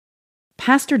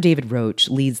Pastor David Roach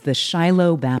leads the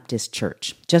Shiloh Baptist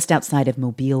Church just outside of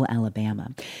Mobile,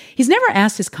 Alabama. He's never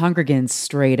asked his congregants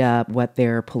straight up what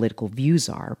their political views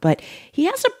are, but he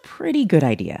has a pretty good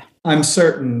idea. I'm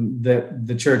certain that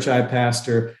the church I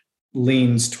pastor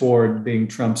leans toward being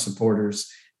Trump supporters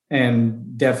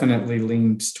and definitely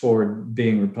leans toward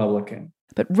being Republican.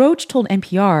 But Roach told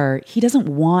NPR he doesn't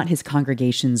want his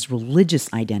congregation's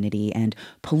religious identity and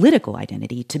political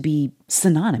identity to be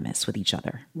synonymous with each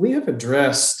other. We have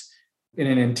addressed in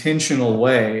an intentional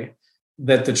way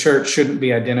that the church shouldn't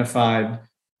be identified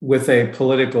with a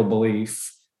political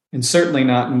belief, and certainly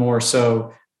not more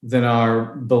so than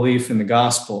our belief in the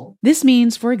gospel. This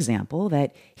means, for example,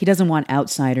 that he doesn't want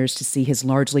outsiders to see his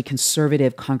largely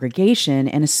conservative congregation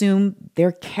and assume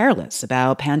they're careless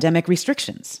about pandemic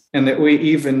restrictions. And that we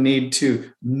even need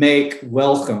to make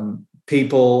welcome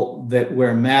people that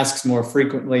wear masks more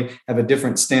frequently, have a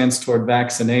different stance toward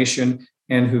vaccination,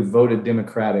 and who voted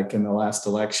Democratic in the last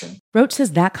election. Roach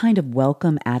says that kind of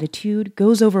welcome attitude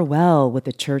goes over well with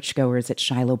the churchgoers at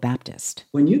Shiloh Baptist.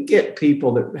 When you get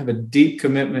people that have a deep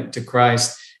commitment to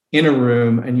Christ in a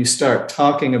room and you start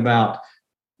talking about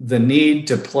the need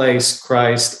to place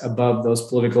Christ above those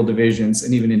political divisions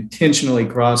and even intentionally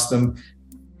cross them,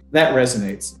 that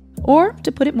resonates. Or,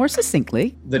 to put it more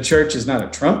succinctly, the church is not a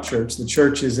Trump church. The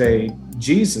church is a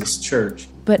Jesus church.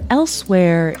 But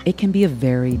elsewhere, it can be a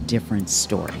very different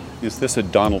story. Is this a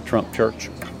Donald Trump church?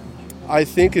 I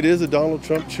think it is a Donald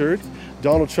Trump church.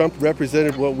 Donald Trump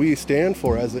represented what we stand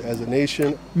for as a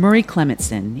nation. Murray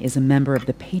Clementson is a member of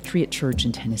the Patriot Church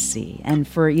in Tennessee. And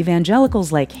for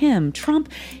evangelicals like him, Trump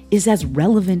is as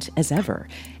relevant as ever,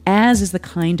 as is the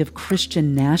kind of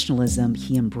Christian nationalism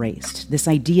he embraced. This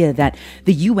idea that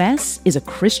the U.S. is a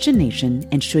Christian nation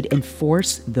and should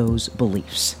enforce those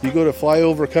beliefs. You go to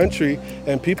flyover country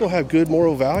and people have good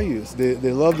moral values. They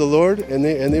love the Lord and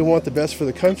they want the best for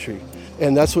the country.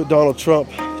 And that's what Donald Trump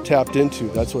tapped into.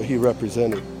 That's what he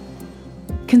represented.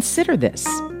 Consider this.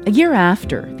 A year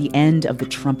after the end of the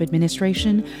Trump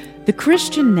administration, the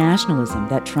Christian nationalism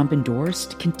that Trump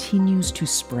endorsed continues to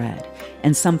spread,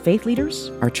 and some faith leaders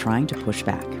are trying to push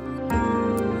back.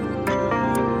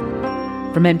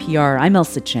 From NPR, I'm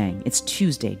Elsa Chang. It's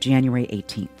Tuesday, January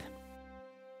 18th.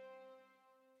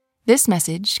 This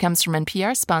message comes from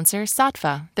NPR sponsor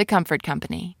Saatva, the comfort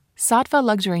company. Saatva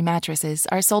luxury mattresses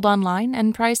are sold online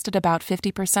and priced at about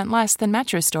 50% less than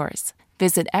mattress stores.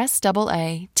 Visit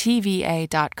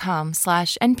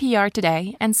SAATVA.com/NPR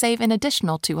today and save an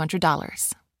additional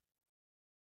 $200.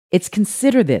 It's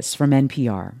Consider This from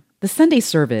NPR. The Sunday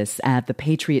service at the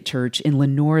Patriot Church in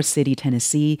Lenoir City,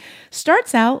 Tennessee,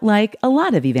 starts out like a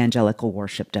lot of evangelical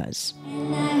worship does.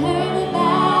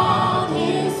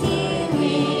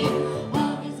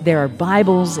 There are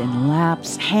Bibles in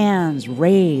laps, hands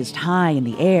raised high in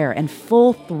the air, and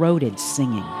full-throated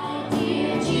singing.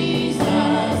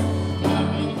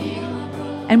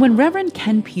 And when Reverend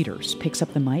Ken Peters picks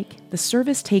up the mic, the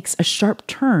service takes a sharp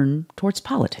turn towards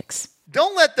politics.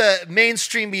 Don't let the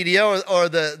mainstream media or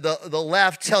the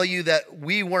left tell you that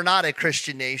we were not a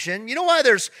Christian nation. You know why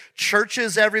there's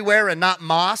churches everywhere and not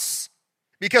mosques?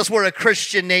 Because we're a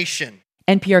Christian nation.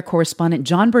 NPR correspondent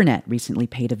John Burnett recently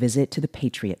paid a visit to the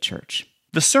Patriot Church.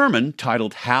 The sermon,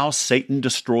 titled How Satan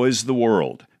Destroys the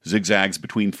World, zigzags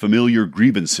between familiar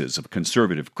grievances of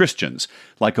conservative Christians,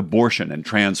 like abortion and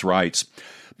trans rights.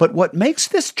 But what makes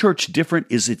this church different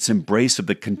is its embrace of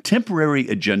the contemporary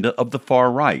agenda of the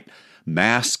far right.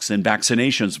 Masks and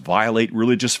vaccinations violate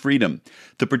religious freedom.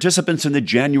 The participants in the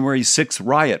January 6th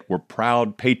riot were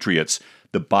proud patriots.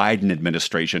 The Biden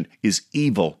administration is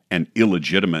evil and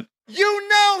illegitimate. You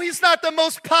know he's not the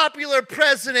most popular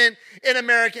president in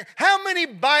America. How many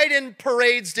Biden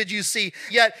parades did you see?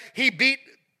 Yet he beat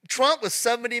Trump with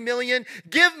 70 million.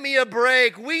 Give me a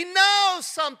break. We know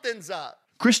something's up.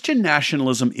 Christian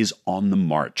nationalism is on the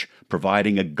march,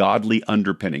 providing a godly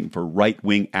underpinning for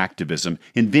right-wing activism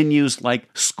in venues like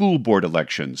school board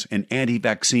elections and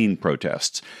anti-vaccine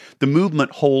protests. The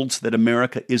movement holds that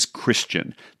America is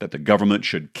Christian, that the government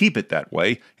should keep it that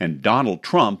way, and Donald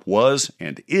Trump was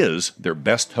and is their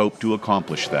best hope to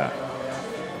accomplish that.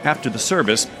 After the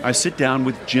service, I sit down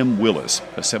with Jim Willis,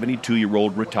 a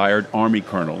 72-year-old retired Army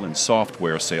colonel and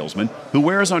software salesman who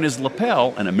wears on his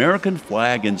lapel an American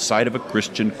flag inside of a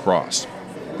Christian cross.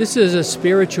 This is a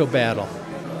spiritual battle.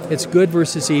 It's good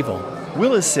versus evil.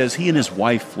 Willis says he and his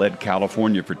wife fled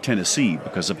California for Tennessee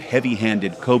because of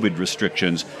heavy-handed COVID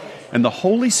restrictions, and the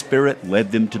Holy Spirit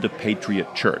led them to the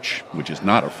Patriot Church, which is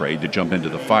not afraid to jump into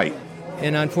the fight.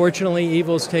 And unfortunately,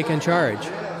 evil's taken charge.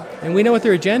 And we know what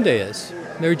their agenda is.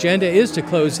 Their agenda is to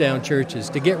close down churches,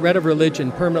 to get rid of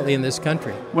religion permanently in this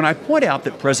country. When I point out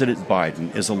that President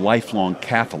Biden is a lifelong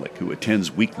Catholic who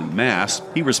attends weekly Mass,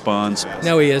 he responds,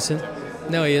 No, he isn't.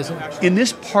 No, he isn't. In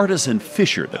this partisan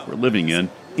fissure that we're living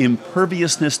in,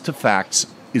 imperviousness to facts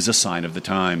is a sign of the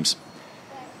times.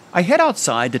 I head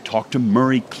outside to talk to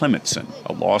Murray Clementson,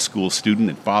 a law school student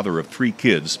and father of 3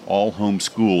 kids, all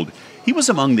homeschooled. He was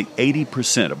among the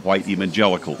 80% of white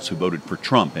evangelicals who voted for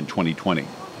Trump in 2020.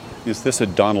 Is this a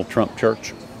Donald Trump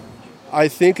church? I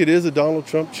think it is a Donald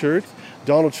Trump church.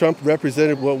 Donald Trump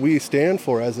represented what we stand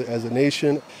for as a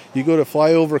nation. You go to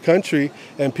flyover country,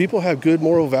 and people have good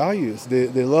moral values. They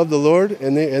love the Lord,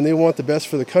 and they want the best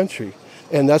for the country.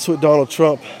 And that's what Donald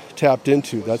Trump tapped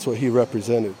into. That's what he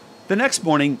represented. The next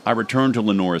morning, I returned to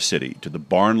Lenore City, to the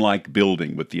barn-like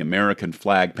building with the American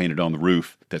flag painted on the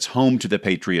roof that's home to the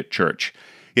Patriot Church.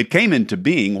 It came into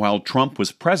being while Trump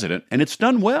was president, and it's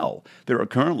done well. There are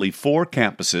currently 4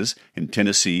 campuses in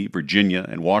Tennessee, Virginia,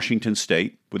 and Washington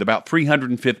State, with about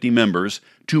 350 members.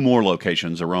 2 more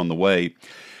locations are on the way.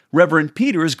 Reverend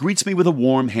Peters greets me with a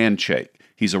warm handshake.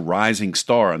 He's a rising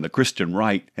star on the Christian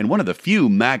right and one of the few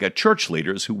MAGA church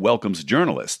leaders who welcomes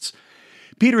journalists.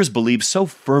 Peters believes so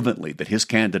fervently that his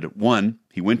candidate won,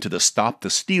 he went to the Stop the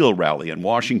Steal rally in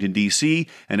Washington, D.C.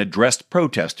 and addressed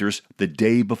protesters the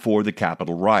day before the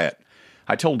Capitol riot.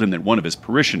 I told him that one of his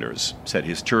parishioners said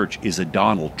his church is a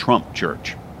Donald Trump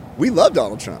church. We love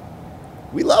Donald Trump.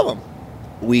 We love him.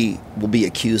 We will be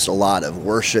accused a lot of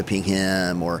worshiping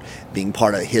him or being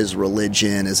part of his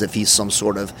religion as if he's some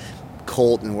sort of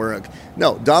cult.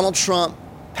 No, Donald Trump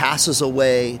passes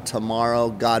away tomorrow,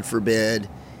 God forbid.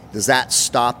 Does that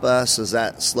stop us? Does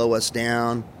that slow us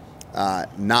down?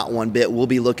 Not one bit. We'll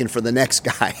be looking for the next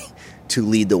guy to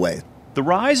lead the way. The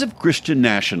rise of Christian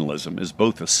nationalism is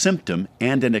both a symptom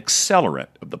and an accelerant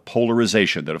of the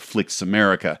polarization that afflicts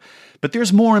America. But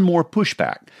there's more and more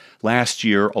pushback. Last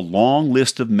year, a long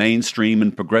list of mainstream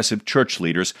and progressive church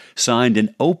leaders signed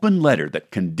an open letter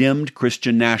that condemned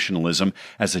Christian nationalism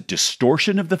as a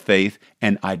distortion of the faith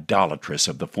and idolatrous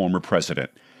of the former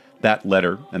president. That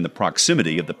letter and the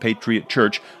proximity of the Patriot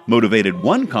Church motivated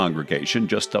one congregation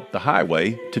just up the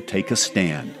highway to take a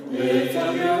stand.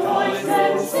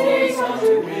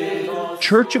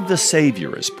 Church of the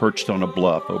Savior is perched on a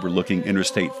bluff overlooking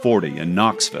Interstate 40 in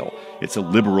Knoxville. It's a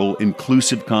liberal,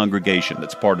 inclusive congregation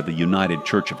that's part of the United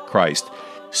Church of Christ.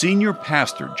 Senior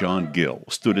pastor John Gill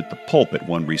stood at the pulpit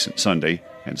one recent Sunday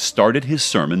and started his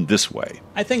sermon this way.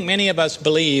 I think many of us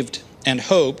believed and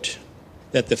hoped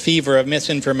that the fever of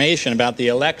misinformation about the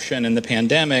election and the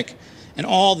pandemic and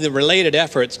all the related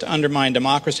efforts to undermine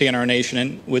democracy in our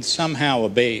nation would somehow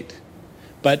abate.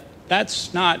 But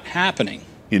that's not happening.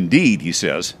 Indeed, he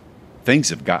says, things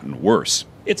have gotten worse.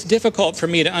 It's difficult for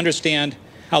me to understand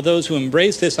how those who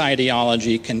embrace this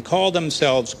ideology can call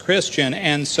themselves Christian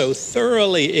and so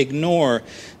thoroughly ignore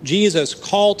Jesus'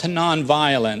 call to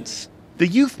nonviolence. The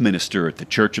youth minister at the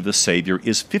Church of the Savior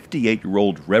is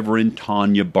 58-year-old Reverend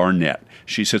Tanya Barnett.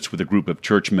 She sits with a group of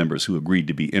church members who agreed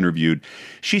to be interviewed.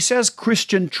 She says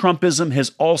Christian Trumpism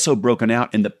has also broken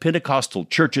out in the Pentecostal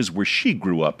churches where she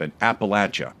grew up in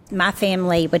Appalachia. My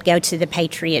family would go to the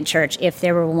Patriot Church if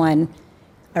there were one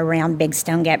around Big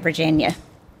Stone Gap, Virginia.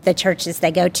 The churches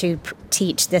they go to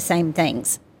teach the same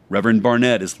things. Reverend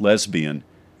Barnett is lesbian.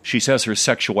 She says her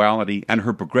sexuality and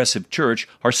her progressive church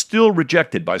are still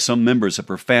rejected by some members of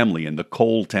her family in the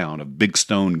coal town of Big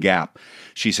Stone Gap.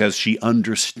 She says she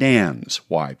understands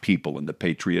why people in the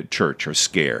Patriot Church are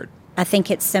scared. I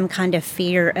think it's some kind of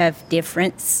fear of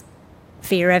difference,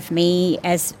 fear of me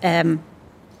as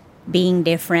being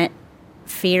different,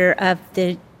 fear of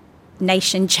the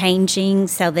nation changing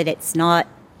so that it's not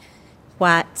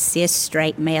white, cis,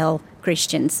 straight, male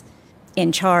Christians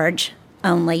in charge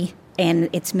only. And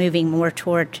it's moving more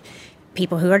toward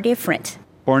people who are different.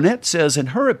 Barnett says, in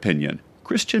her opinion,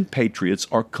 Christian patriots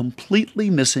are completely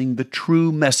missing the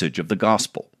true message of the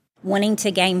gospel. Wanting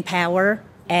to gain power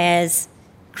as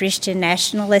Christian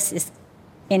nationalists is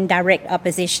in direct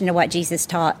opposition to what Jesus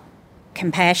taught.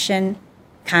 Compassion,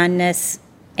 kindness,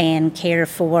 and care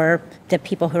for the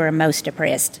people who are most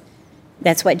oppressed.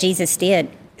 That's what Jesus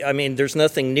did. I mean, there's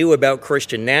nothing new about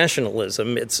Christian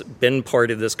nationalism. It's been part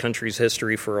of this country's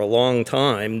history for a long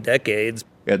time, decades.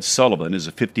 Ed Sullivan is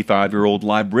a 55-year-old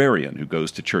librarian who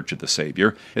goes to Church of the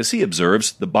Savior. As he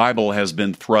observes, the Bible has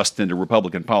been thrust into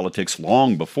Republican politics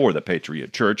long before the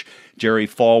Patriot Church. Jerry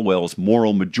Falwell's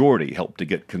moral majority helped to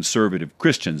get conservative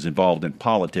Christians involved in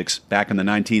politics back in the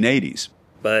 1980s.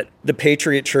 But the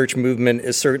Patriot Church movement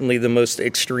is certainly the most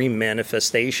extreme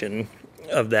manifestation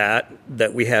of that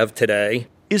we have today.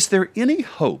 Is there any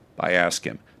hope, I ask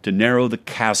him, to narrow the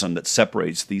chasm that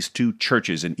separates these two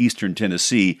churches in eastern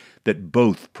Tennessee that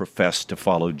both profess to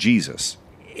follow Jesus.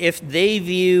 If they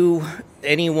view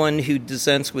anyone who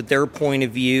dissents with their point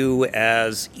of view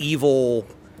as evil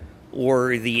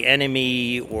or the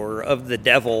enemy or of the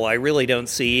devil, I really don't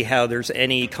see how there's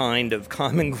any kind of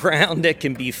common ground that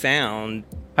can be found.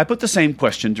 I put the same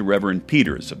question to Reverend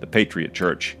Peters of the Patriot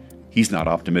Church. He's not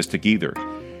optimistic either.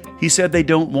 He said they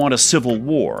don't want a civil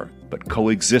war, but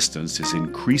coexistence is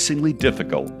increasingly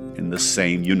difficult in the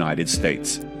same United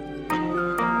States.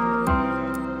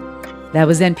 That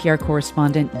was NPR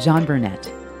correspondent John Burnett.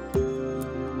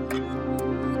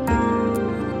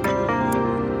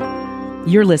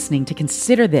 You're listening to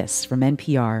Consider This from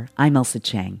NPR. I'm Elsa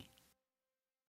Chang.